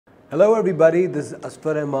Hello everybody, this is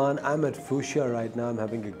Azfar Rehman. I'm at FUCHSIA right now. I'm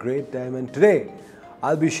having a great time and today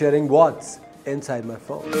I'll be sharing what's inside my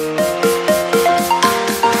phone.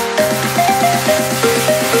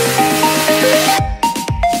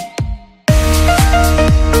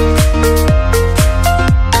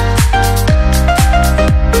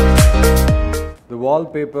 The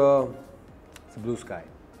wallpaper is a blue sky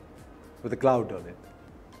with a cloud on it.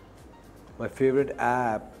 My favorite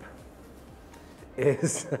app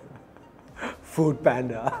is Food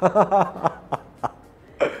Panda.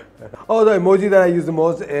 Oh, the emoji that I use the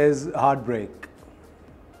most is heartbreak.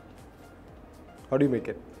 How do you make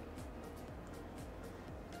it?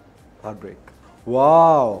 Heartbreak.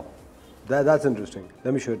 Wow, that's interesting.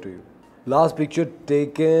 Let me show it to you. Last picture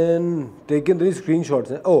taken 3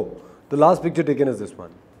 screenshots. Oh, the last picture taken is this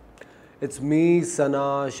one. It's me,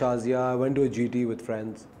 Sana, Shazia. I went to a GT with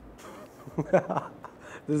friends.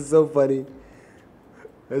 This is so funny.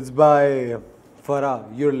 It's by Farah.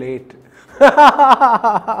 You're late.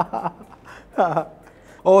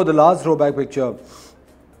 Oh, the last throwback picture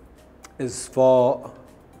is for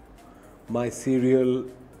my serial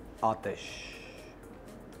Aatish.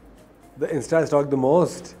 The Insta I stalk the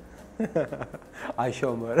most.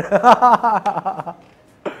 Aisha.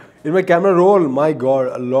 In my camera roll, my God,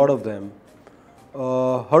 a lot of them.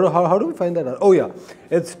 How do we find that out? Oh yeah,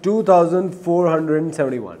 it's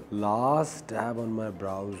 2,471. Last tab on my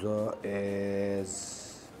browser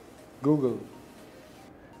is Google.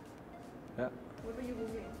 Yeah. What were you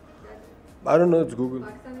Googling? I don't know, it's Google.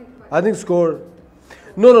 I think Score.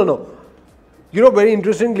 No. You know, very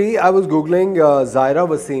interestingly, I was Googling Zaira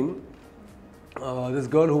Wasim, this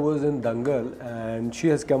girl who was in Dangal, and she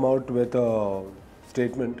has come out with a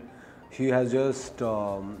statement. She has just,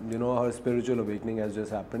 her spiritual awakening has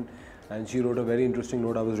just happened and she wrote a very interesting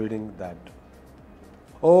note. I was reading that.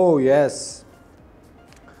 Oh yes,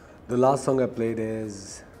 the last song I played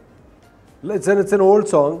is, it's an old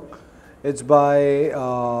song. It's by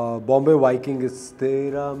Bombay Viking. It's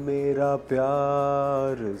Tera Mera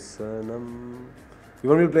Pyar Sanam. You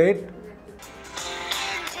want me to play it?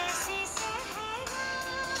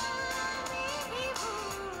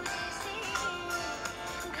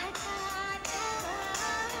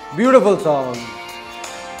 Beautiful song.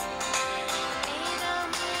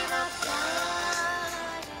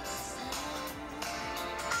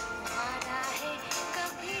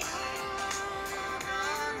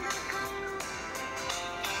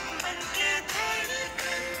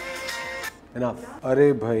 Enough.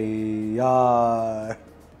 अरे भाई यार,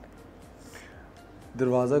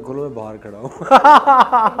 दरवाजा खोलो, मैं बाहर खड़ा हूँ.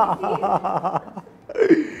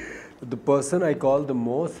 The person I call the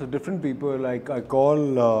most, different people, like I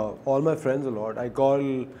call all my friends a lot. I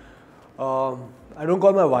don't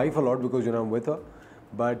call my wife a lot because I'm with her,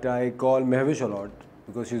 but I call Mehwish a lot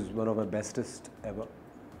because she's one of my bestest ever.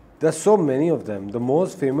 There's so many of them. The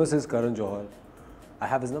most famous is Karan Johar. I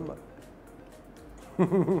have his number.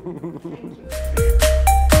 Thank you.